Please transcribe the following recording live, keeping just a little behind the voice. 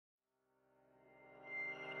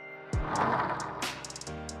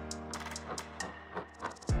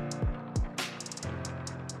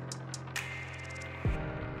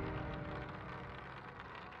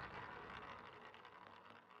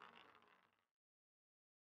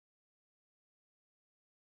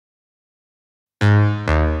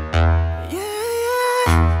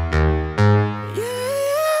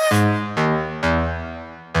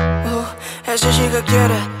chica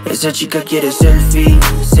quiere, esa chica quiere selfie,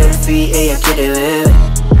 selfie, ella quiere ver.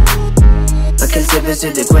 Pa' que el jefe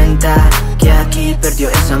se dé cuenta que aquí perdió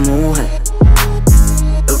esa mujer.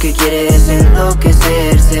 Lo que quiere es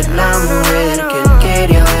enloquecer, ser la mujer que él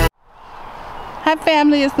quería ver. Hi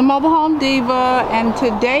family, it's the Mobile Home Diva, and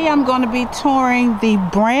today I'm going to be touring the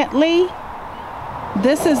Brantley.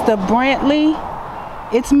 This is the Brantley.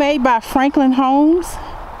 It's made by Franklin Homes.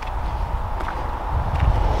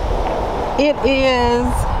 It is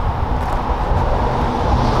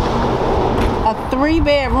a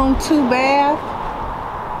 3-bedroom, 2-bath,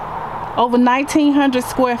 over 1,900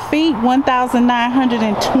 square feet,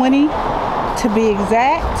 1,920 to be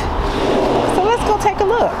exact. So let's go take a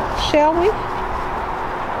look, shall we?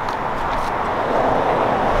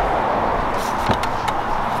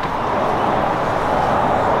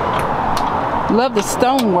 Love the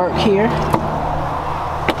stonework here.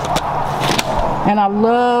 And I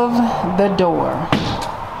love the door.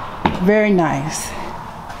 Very nice.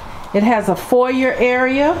 It has a foyer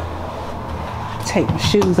area. Take my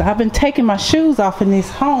shoes. I've been taking my shoes off in these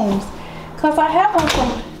homes because I have on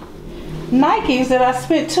some Nikes that I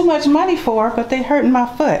spent too much money for, but they hurting my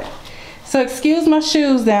foot. So excuse my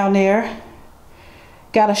shoes down there.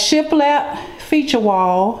 Got a shiplap feature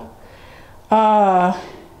wall. A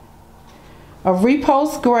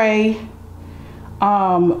repost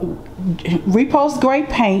gray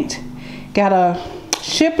paint, got a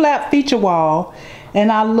shiplap feature wall,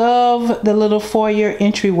 and I love the little foyer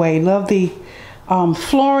entryway. Love the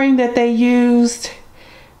flooring that they used.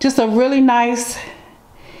 Just a really nice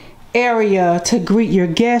area to greet your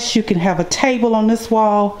guests. You can have a table on this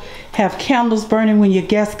wall, have candles burning when your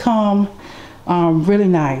guests come. Really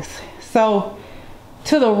nice. So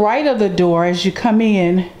to the right of the door as you come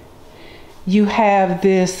in, you have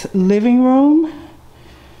this living room.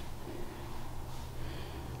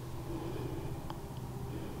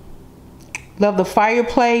 Love the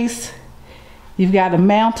fireplace. You've got a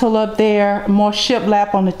mantle up there, more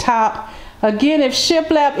shiplap on the top. Again, if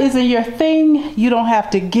shiplap isn't your thing, you don't have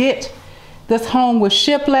to get this home with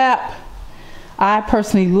shiplap. I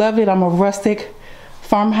personally love it. I'm a rustic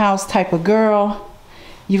farmhouse type of girl.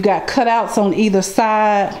 You've got cutouts on either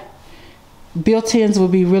side. Built-ins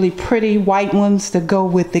would be really pretty, white ones to go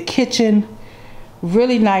with the kitchen.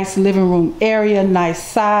 Really nice living room area, nice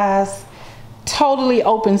size. Totally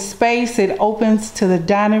open space. It opens to the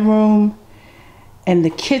dining room and the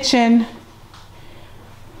kitchen.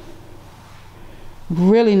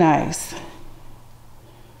 Really nice.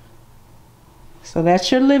 So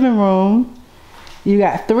that's your living room. You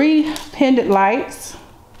got 3 pendant lights.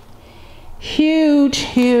 Huge,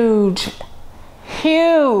 huge,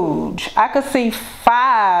 huge. I could see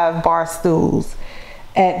 5 bar stools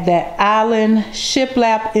at that island.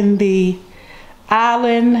 Shiplap in the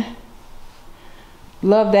island.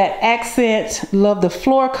 Love that accent. Love the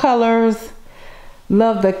floor colors.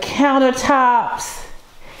 Love the countertops.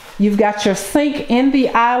 You've got your sink in the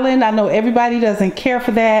island. I know everybody doesn't care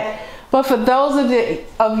for that, but for those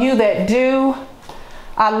of you that do,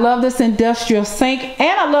 I love this industrial sink.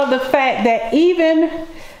 And I love the fact that even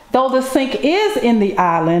though the sink is in the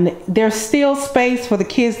island, there's still space for the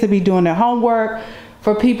kids to be doing their homework,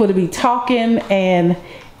 for people to be talking and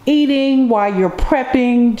eating while you're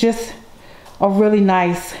prepping. Just a really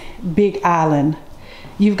nice big island.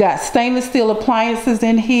 You've got stainless steel appliances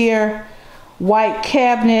in here, white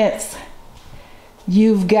cabinets.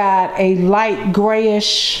 You've got a light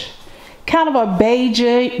grayish, kind of a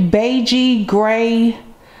beigey gray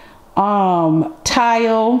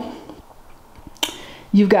tile.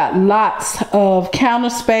 You've got lots of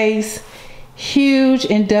counter space, huge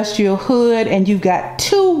industrial hood, and you've got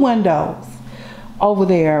 2 windows over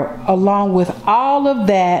there along with all of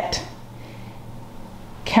that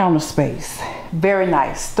counter space. Very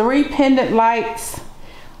nice. 3 pendant lights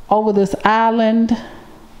over this island.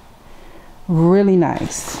 Really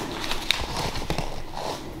nice.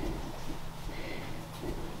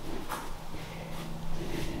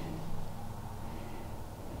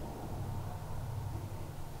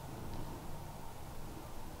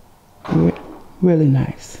 Really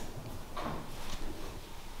nice.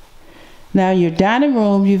 Now your dining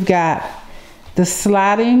room, you've got the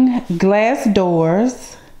sliding glass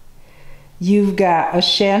doors. You've got a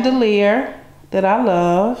chandelier that I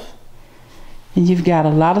love. And you've got a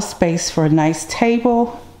lot of space for a nice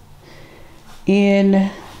table in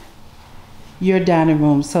your dining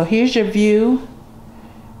room. So here's your view,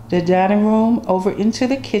 the dining room over into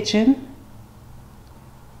the kitchen.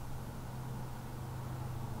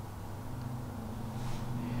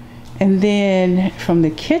 And then from the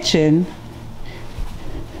kitchen,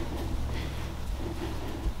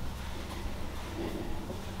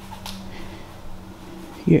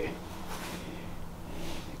 You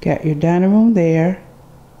got your dining room there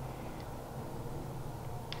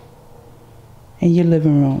and your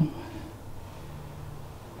living room.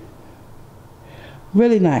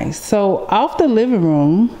 Really nice. So off the living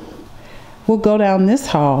room, we'll go down this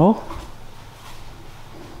hall.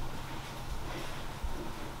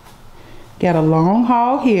 Got a long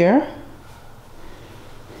hall here.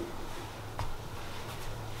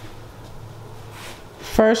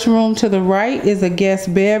 First room to the right is a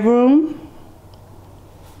guest bedroom.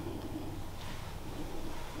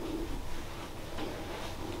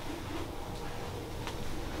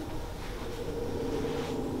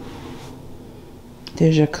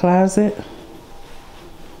 There's your closet.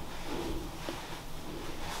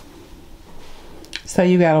 So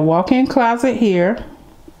you got a walk-in closet here.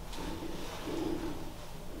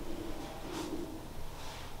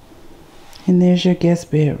 And there's your guest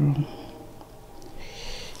bedroom.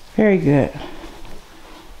 Very good.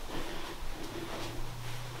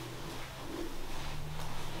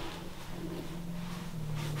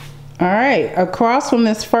 All right, across from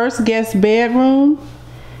this first guest bedroom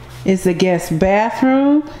is the guest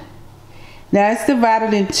bathroom. Now it's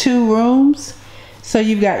divided in 2 rooms. So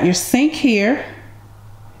you've got your sink here.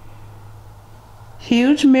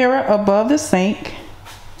 Huge mirror above the sink.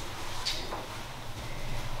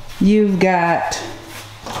 You've got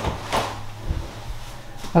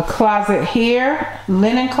a closet here,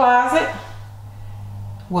 linen closet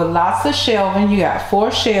with lots of shelving. You got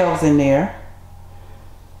 4 shelves in there.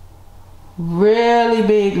 Really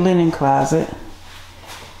big linen closet.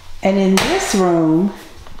 And in this room,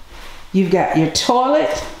 you've got your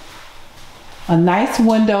toilet, a nice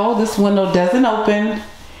window. This window doesn't open.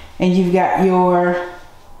 And you've got your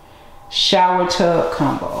shower tub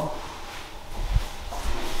combo.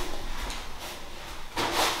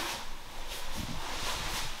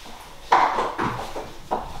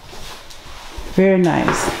 Very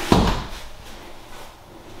nice.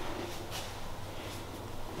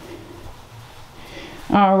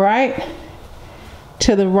 All right.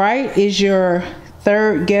 To the right is your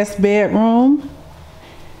third guest bedroom.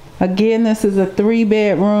 Again, this is a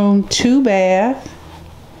 3-bedroom, 2-bath.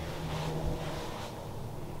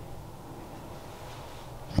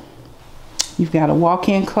 You've got a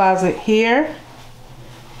walk-in closet here.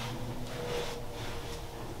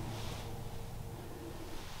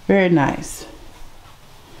 Very nice.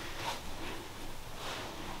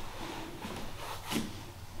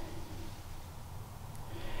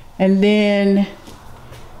 And then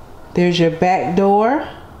there's your back door.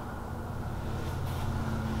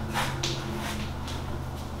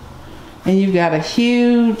 And you've got a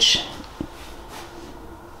huge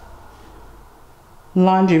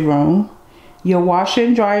laundry room. Your washer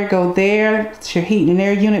and dryer go there. It's your heat and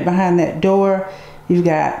air unit behind that door. You've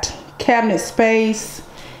got cabinet space.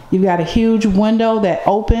 You've got a huge window that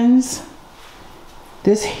opens.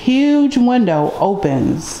 This huge window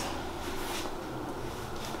opens.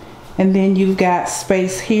 And then you've got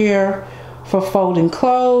space here for folding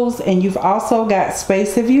clothes. And you've also got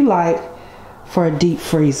space, if you like, for a deep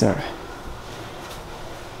freezer.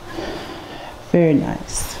 Very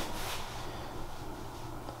nice.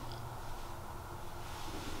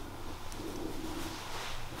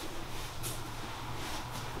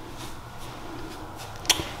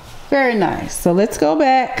 Very nice. So let's go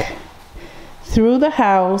back through the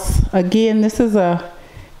house. Again, this is a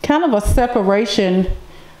kind of a separation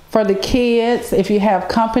for the kids if you have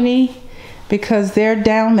company, because they're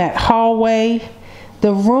down that hallway.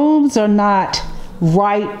 The rooms are not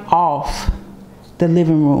right off the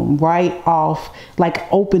living room, right off, like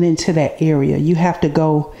open into that area. You have to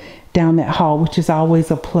go down that hall, which is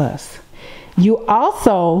always a plus. You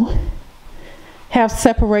also have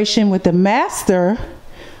separation with the master,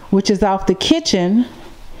 which is off the kitchen.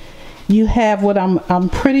 You have what I'm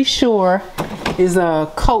pretty sure is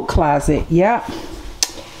a coat closet. Yep.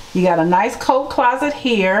 You got a nice coat closet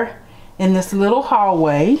here in this little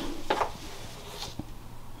hallway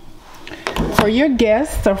for your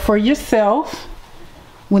guests or for yourself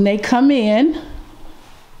when they come in.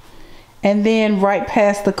 And then right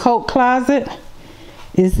past the coat closet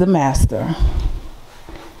is the master.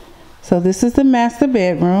 So this is the master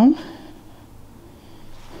bedroom.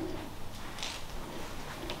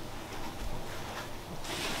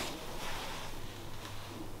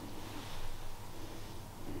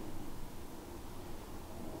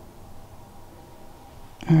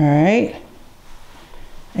 All right.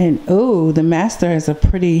 And oh, the master has a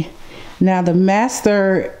pretty, now the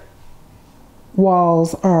master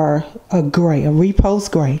walls are a gray, a repose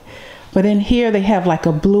gray. But in here they have like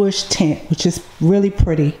a bluish tint, which is really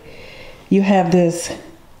pretty. You have this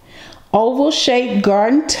oval shaped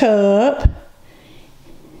garden tub.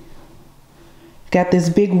 Got this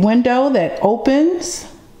big window that opens.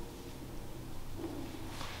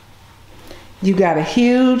 You got a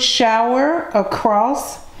huge shower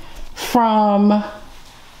across from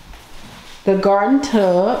the garden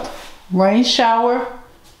tub, rain shower,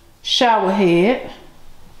 shower head.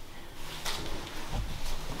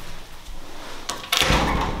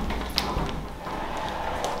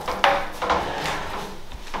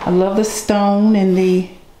 I love the stone in the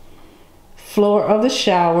floor of the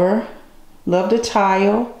shower. Love the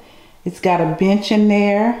tile. It's got a bench in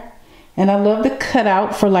there. And I love the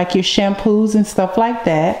cutout for like your shampoos and stuff like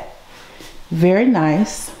that. Very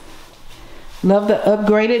nice. Love the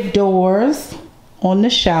upgraded doors on the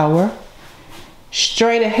shower.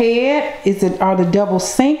 Straight ahead are the double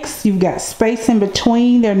sinks. You've got space in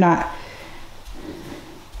between. They're not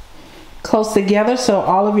close together, so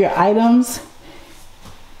all of your items,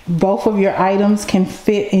 both of your items can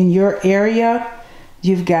fit in your area.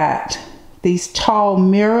 You've got these tall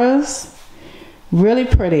mirrors, really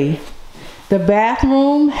pretty. The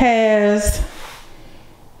bathroom has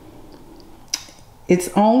its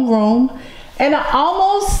own room, and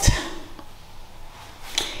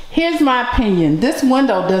here's my opinion, this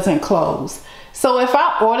window doesn't close. So if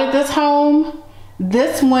I ordered this home,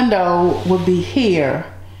 this window would be here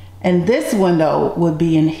and this window would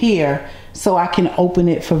be in here, so I can open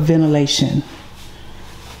it for ventilation.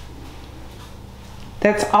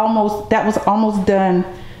 That was almost done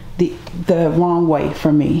the wrong way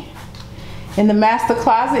for me. In the master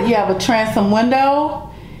closet, you have a transom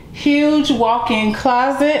window, huge walk-in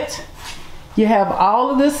closet. You have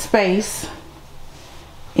all of this space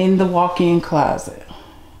in the walk-in closet.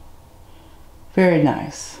 Very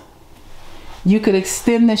nice. You could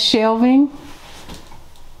extend the shelving,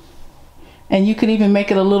 and you could even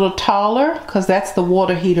make it a little taller, because that's the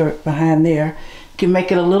water heater behind there. You can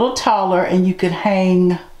make it a little taller, and you could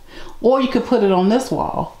hang, or you could put it on this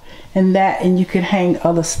wall and you could hang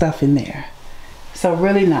other stuff in there. So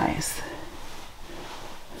really nice.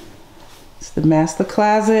 It's the master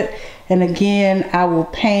closet, and again I will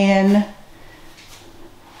pan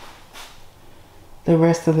the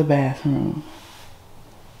rest of the bathroom.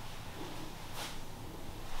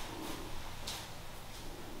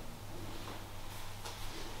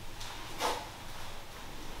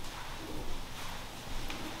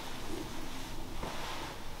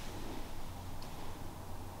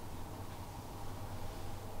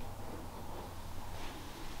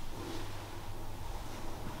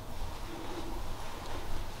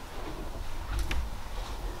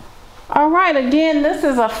 All right, again, this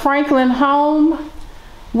is a Franklin home.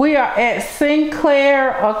 We are at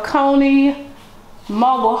Sinclair Oconee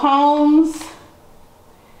Mobile Homes.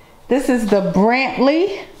 This is the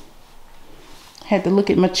Brantley. Had to look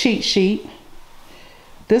at my cheat sheet.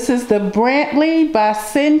 This is the Brantley by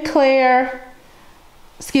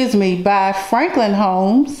by Franklin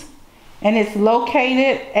Homes, and it's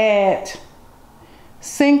located at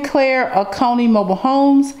Sinclair Oconee Mobile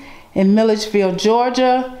Homes in Milledgeville,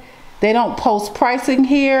 Georgia. They don't post pricing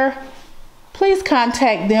here. Please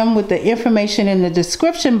contact them with the information in the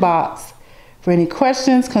description box for any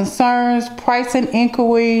questions, concerns, pricing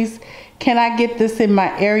inquiries. Can I get this in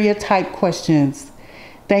my area type questions?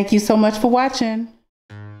 Thank you so much for watching.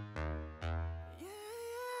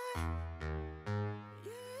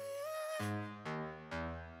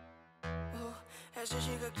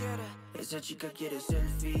 Esa chica quiere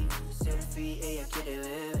selfie, selfie, ella quiere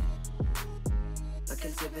ver. Pa' que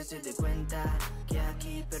el jefe se dé cuenta que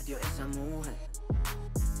aquí perdió esa mujer.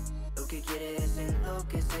 Lo que quiere es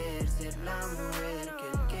enloquecer, ser la mujer que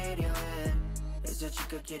él quería ver. Esa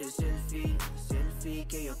chica quiere selfie, selfie,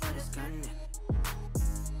 que yo parezca en él.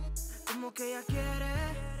 Como que ella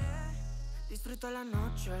quiere disfruta la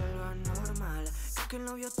noche, lo anormal. Creo que el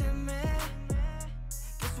novio teme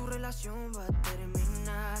que su relación va a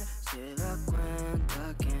terminar. Se da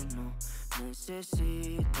cuenta que no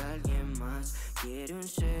necesita a alguien más. Quiere un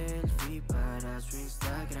selfie para su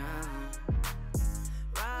Instagram.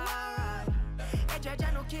 Ella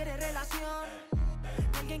ya no quiere relación,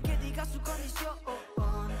 alguien que diga su condición,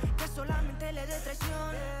 que solamente le dé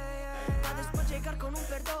traición, para después llegar con un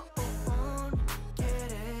perdón.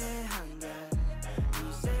 Quiere hangar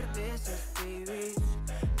y ser de esos pibis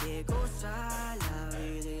que goza la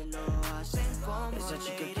vida y lo hacen como esa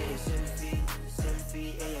chica quiere selfie,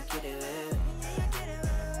 selfie, ella quiere ver.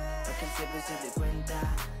 Para que el jefe se dé cuenta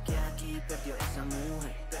que aquí perdió esa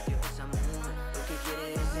mujer, perdió esa mujer. Lo que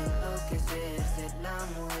quiere es enloquecer, ser la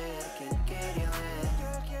mujer que él quería ver.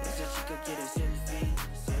 Esa chica quiere selfie,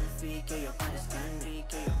 selfie, que yo parezca en mí,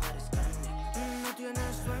 que yo parezca en mí. No tiene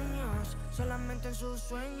sueño, tus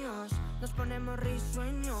sueños. Nos ponemos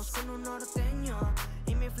risueños con un norteño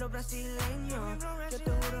y mi flow brasileño. Yo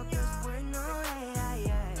te juro que es bueno,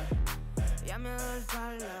 ya me doy el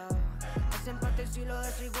palo. Ese empate si lo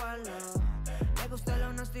desigualo. Me gusta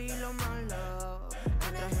lo nasty y lo malo.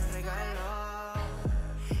 Me traje un regalo.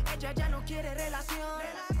 Ella ya no quiere relación.